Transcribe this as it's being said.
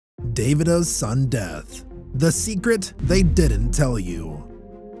Davido's son death. The secret they didn't tell you.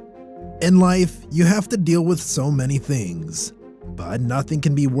 In life, you have to deal with so many things, but nothing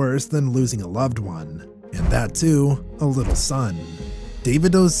can be worse than losing a loved one, and that too, a little son.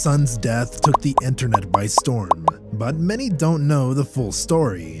 Davido's son's death took the internet by storm, but many don't know the full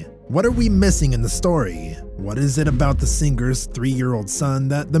story. What are we missing in the story? What is it about the singer's 3-year-old son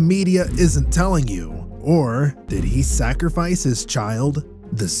that the media isn't telling you? Or did he sacrifice his child?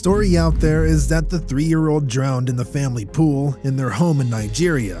 The story out there is that the 3-year-old drowned in the family pool in their home in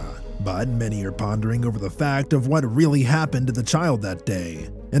Nigeria, but many are pondering over the fact of what really happened to the child that day.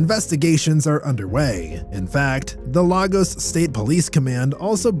 Investigations are underway. In fact, the Lagos State Police Command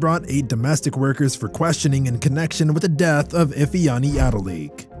also brought 8 domestic workers for questioning in connection with the death of Ifeanyi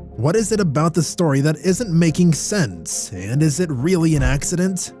Adeleke. What is it about the story that isn't making sense, and is it really an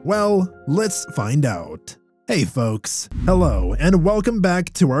accident? Well, let's find out. Hey folks, hello and welcome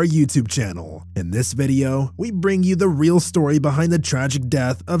back to our YouTube channel. In this video, we bring you the real story behind the tragic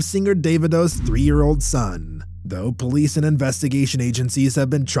death of singer Davido's 3-year-old son. Though police and investigation agencies have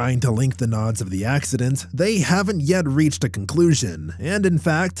been trying to link the nods of the accident, they haven't yet reached a conclusion, and in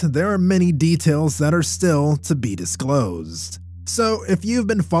fact, there are many details that are still to be disclosed. So, if you've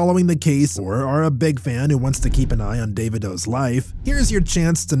been following the case or are a big fan who wants to keep an eye on Davido's life, here's your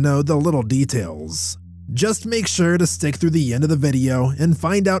chance to know the little details. Just make sure to stick through the end of the video and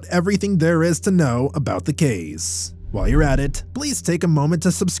find out everything there is to know about the case. While you're at it, please take a moment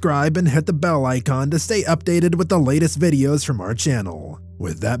to subscribe and hit the bell icon to stay updated with the latest videos from our channel.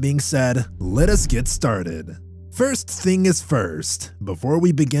 With that being said, let us get started. First thing is first, before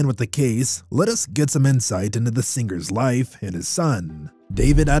we begin with the case, let us get some insight into the singer's life and his son.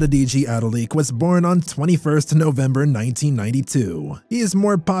 David Adedeji Adeleke was born on 21st November 1992. He is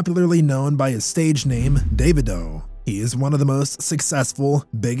more popularly known by his stage name, Davido. He is one of the most successful,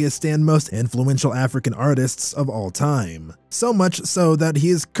 biggest, and most influential African artists of all time. So much so that he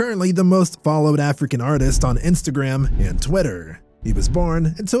is currently the most followed African artist on Instagram and Twitter. He was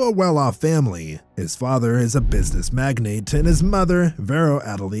born into a well-off family. His father is a business magnate, and his mother, Vero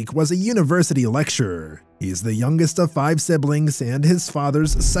Adeleke, was a university lecturer. He is the youngest of 5 siblings and his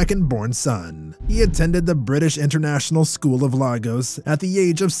father's second-born son. He attended the British International School of Lagos at the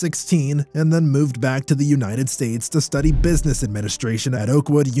age of 16 and then moved back to the United States to study business administration at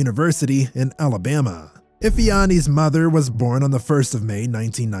Oakwood University in Alabama. Ifeanyi's mother was born on the 1st of May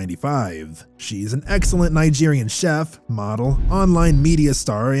 1995. She's an excellent Nigerian chef, model, online media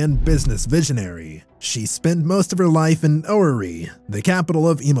star, and business visionary. She spent most of her life in Owerri, the capital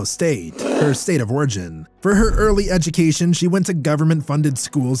of Imo State, her state of origin. For her early education, she went to government-funded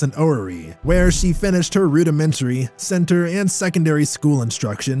schools in Owerri, where she finished her rudimentary, center, and secondary school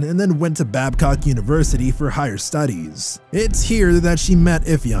instruction and then went to Babcock University for higher studies. It's here that she met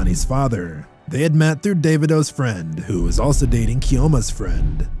Ifeanyi's father. They had met through Davido's friend, who was also dating Chioma's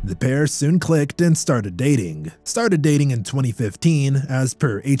friend. The pair soon clicked and started dating in 2015 as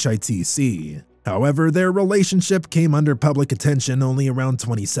per HITC. However, their relationship came under public attention only around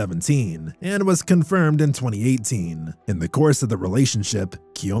 2017 and was confirmed in 2018. In the course of the relationship,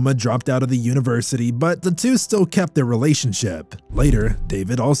 Chioma dropped out of the university, but the two still kept their relationship. Later,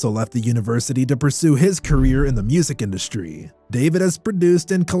 David also left the university to pursue his career in the music industry. David has produced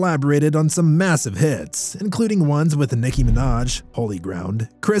and collaborated on some massive hits, including ones with Nicki Minaj, Holy Ground,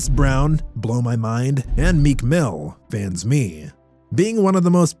 Chris Brown, Blow My Mind, and Meek Mill, Fans Me. Being one of the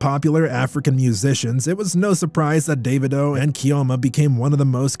most popular African musicians, it was no surprise that Davido and Chioma became one of the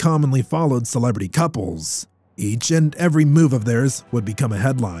most commonly followed celebrity couples. Each and every move of theirs would become a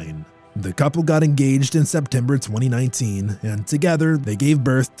headline. The couple got engaged in September 2019, and together they gave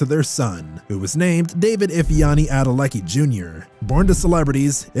birth to their son, who was named David Ifeanyi Adeleke Jr. Born to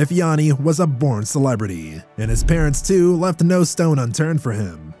celebrities, Ifeanyi was a born celebrity, and his parents too left no stone unturned for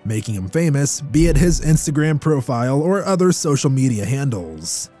him, making him famous, be it his Instagram profile or other social media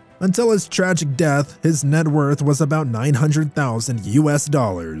handles. Until his tragic death, his net worth was about $900,000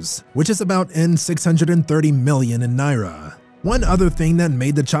 US, which is about $630 million in Naira. One other thing that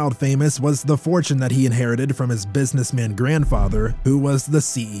made the child famous was the fortune that he inherited from his businessman grandfather, who was the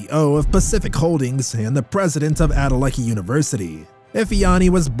CEO of Pacific Holdings and the president of Adeleke University.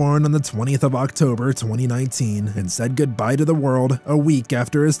 Ifeanyi was born on the 20th of October 2019 and said goodbye to the world a week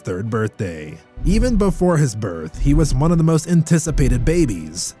after his 3rd birthday. Even before his birth, he was one of the most anticipated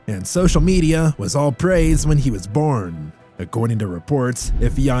babies, and social media was all praise when he was born. According to reports,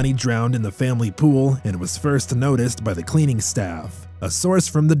 Ifeanyi drowned in the family pool and was first noticed by the cleaning staff. A source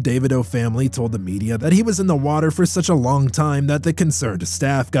from the Davido family told the media that he was in the water for such a long time that the concerned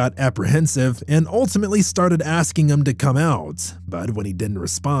staff got apprehensive and ultimately started asking him to come out. But when he didn't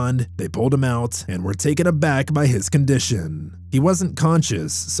respond, they pulled him out and were taken aback by his condition. He wasn't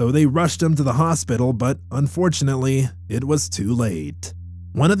conscious, so they rushed him to the hospital, but unfortunately, it was too late.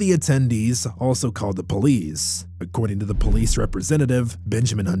 One of the attendees also called the police, according to the police representative,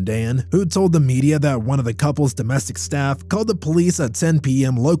 Benjamin Hundan, who told the media that one of the couple's domestic staff called the police at 10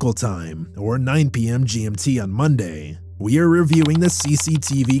 p.m. local time, or 9 p.m. GMT on Monday. We are reviewing the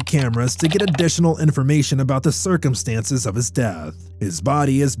CCTV cameras to get additional information about the circumstances of his death. His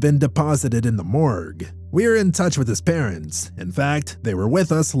body has been deposited in the morgue. We are in touch with his parents. In fact, they were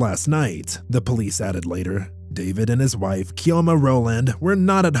with us last night, the police added later. David and his wife, Chioma Rowland, were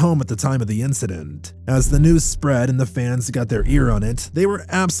not at home at the time of the incident. As the news spread and the fans got their ear on it, they were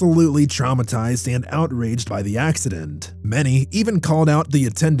absolutely traumatized and outraged by the accident. Many even called out the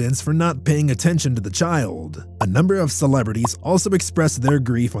attendants for not paying attention to the child. A number of celebrities also expressed their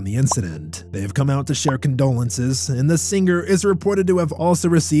grief on the incident. They have come out to share condolences, and the singer is reported to have also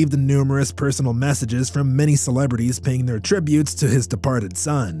received numerous personal messages from many celebrities paying their tributes to his departed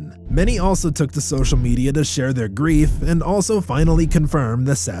son. Many also took to social media to share their grief and also finally confirm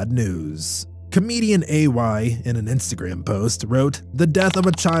the sad news. Comedian AY, in an Instagram post, wrote, "The death of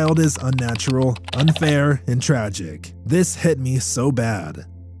a child is unnatural, unfair, and tragic. This hit me so bad."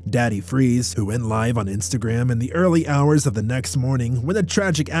 Daddy Freeze, who went live on Instagram in the early hours of the next morning when the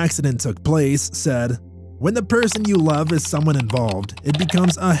tragic accident took place, said, "When the person you love is someone involved, it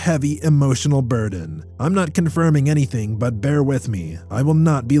becomes a heavy emotional burden. I'm not confirming anything, but bear with me. I will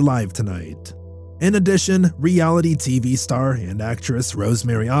not be live tonight." In addition, reality TV star and actress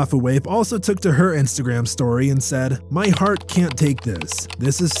Rosemary Afawave also took to her Instagram story and said, "My heart can't take this.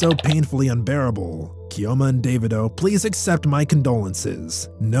 This is so painfully unbearable. Chioma and Davido, please accept my condolences.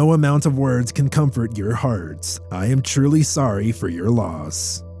 No amount of words can comfort your hearts. I am truly sorry for your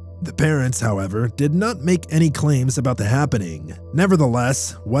loss." The parents, however, did not make any claims about the happening.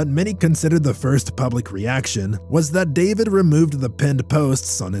 Nevertheless, what many considered the first public reaction was that David removed the pinned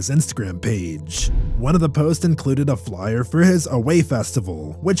posts on his Instagram page. One of the posts included a flyer for his Away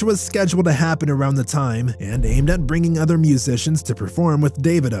Festival, which was scheduled to happen around the time and aimed at bringing other musicians to perform with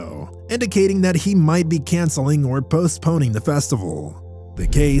Davido, indicating that he might be canceling or postponing the festival. The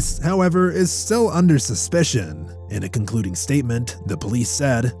case, however, is still under suspicion. In a concluding statement, the police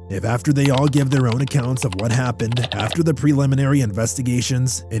said, if after they all give their own accounts of what happened after the preliminary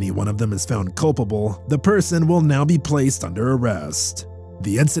investigations, any one of them is found culpable, the person will now be placed under arrest.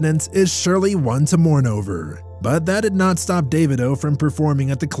 The incident is surely one to mourn over, but that did not stop Davido from performing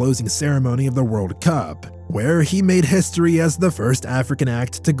at the closing ceremony of the World Cup, where he made history as the first African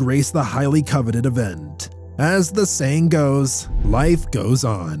act to grace the highly coveted event. As the saying goes, life goes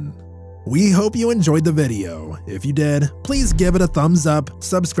on. We hope you enjoyed the video. If you did, please give it a thumbs up,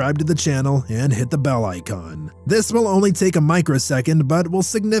 subscribe to the channel, and hit the bell icon. This will only take a microsecond, but will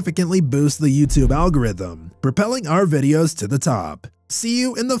significantly boost the YouTube algorithm, propelling our videos to the top. See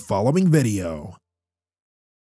you in the following video.